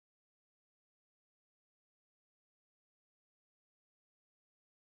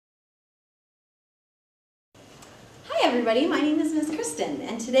Hi everybody, my name is Miss Kristen,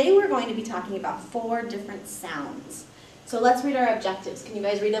 and today we're going to be talking about 4 different sounds. So let's read our objectives. Can you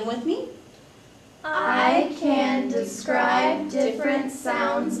guys read them with me? I can describe different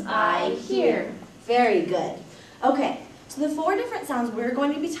sounds I hear. Very good. Okay, so the 4 different sounds we're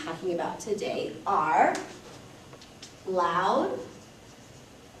going to be talking about today are loud,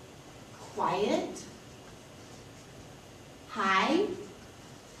 quiet, high,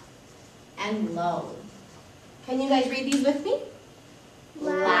 and low. Can you guys read these with me?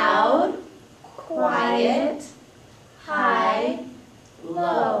 Loud, quiet, high,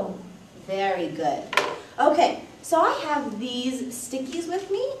 low. Very good. Okay, so I have these stickies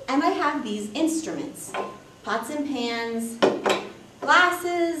with me, and I have these instruments. Pots and pans,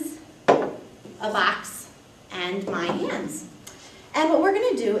 glasses, a box, and my hands. And what we're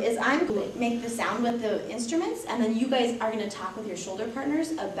going to do is I'm going to make the sound with the instruments, and then you guys are going to talk with your shoulder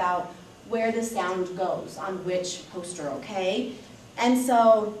partners about where the sound goes on which poster, okay? And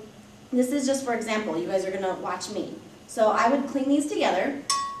so this is just for example. You guys are going to watch me. So I would cling these together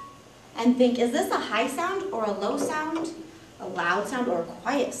and think, is this a high sound or a low sound, a loud sound or a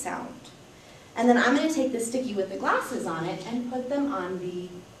quiet sound? And then I'm going to take the sticky with the glasses on it and put them on the,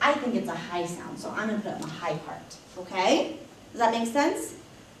 I think it's a high sound, so I'm going to put it on the high part, okay? Does that make sense?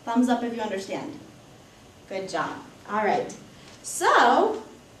 Thumbs up if you understand. Good job. All right. So,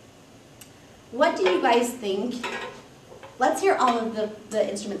 what do you guys think? Let's hear all of the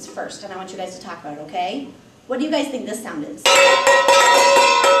instruments first, and I want you guys to talk about it, okay? What do you guys think this sound is?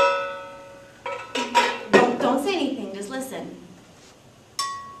 Don't say anything, just listen.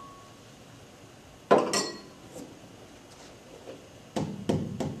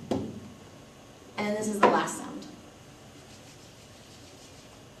 And this is the last sound.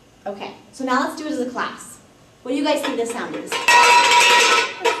 Okay, so now let's do it as a class. What do you guys think this sound is?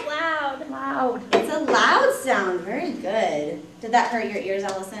 It's loud. Loud. It's a loud sound. Very good. Did that hurt your ears,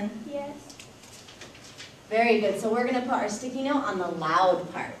 Allison? Yes. Very good. So we're going to put our sticky note on the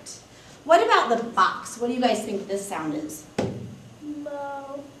loud part. What about the box? What do you guys think this sound is?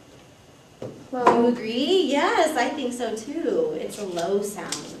 Low. Do you agree? Yes, I think so too. It's a low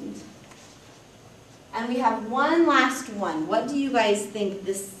sound. And we have one last one. What do you guys think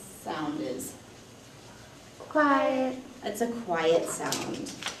this sound is? Quiet. It's a quiet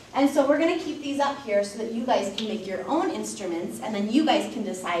sound. And so we're going to keep these up here so that you guys can make your own instruments, and then you guys can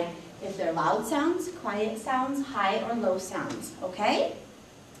decide if they're loud sounds, quiet sounds, high or low sounds. Okay?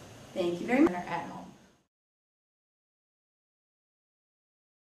 Thank you very much.